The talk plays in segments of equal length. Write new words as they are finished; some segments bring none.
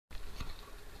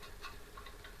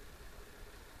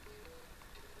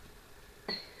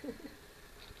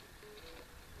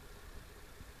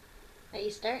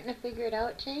you starting to figure it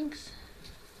out, Jinx?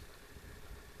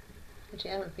 But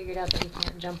you haven't figured out that you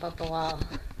can't jump up a wall.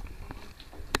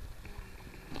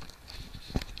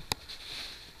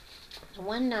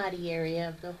 One naughty area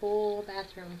of the whole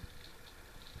bathroom.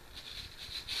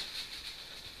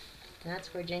 And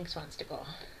that's where Jinx wants to go.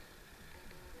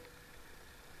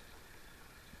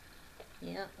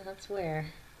 Yeah, that's where.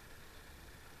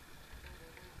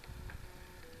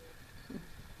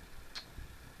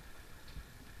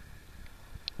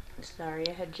 Sorry,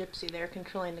 I had Gypsy there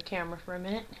controlling the camera for a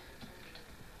minute.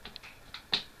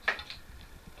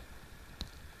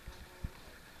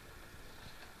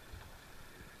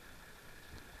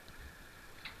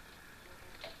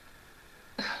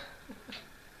 Be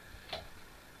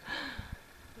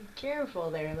careful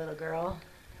there, little girl.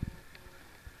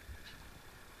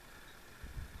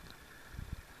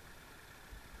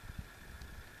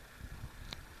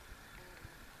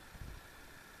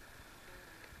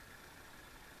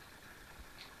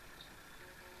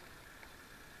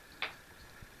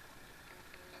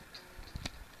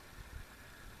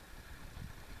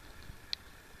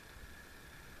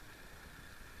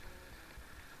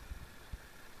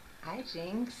 Hi,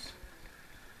 Jinx.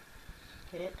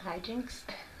 Get it? Hi, Jinx.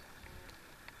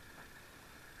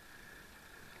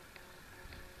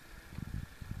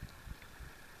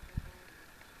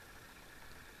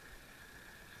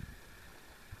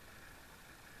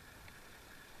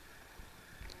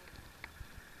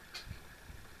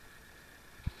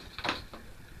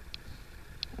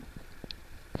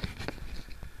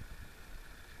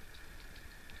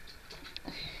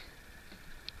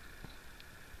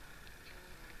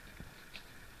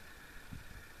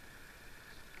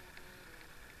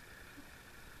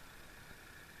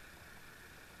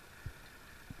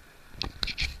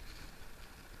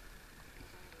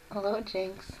 Hello,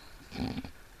 Jinx.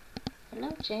 Hello,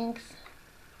 Jinx.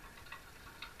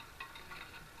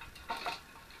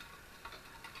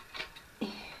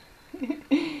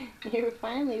 You're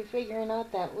finally figuring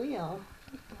out that wheel.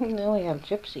 Now we have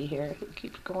Gypsy here who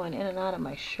keeps going in and out of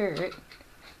my shirt.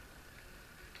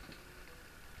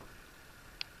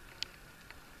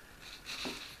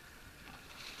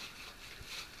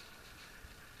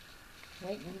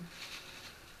 Waiting.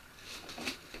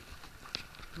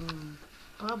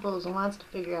 Bubbles wants to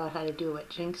figure out how to do what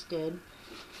Jinx did,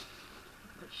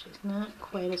 but she's not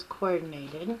quite as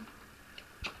coordinated.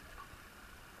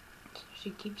 So she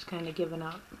keeps kind of giving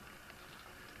up.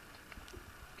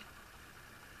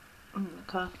 I'm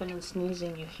coughing and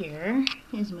sneezing you hear.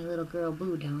 Here's my little girl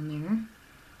Boo down there.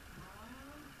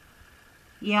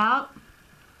 Yup.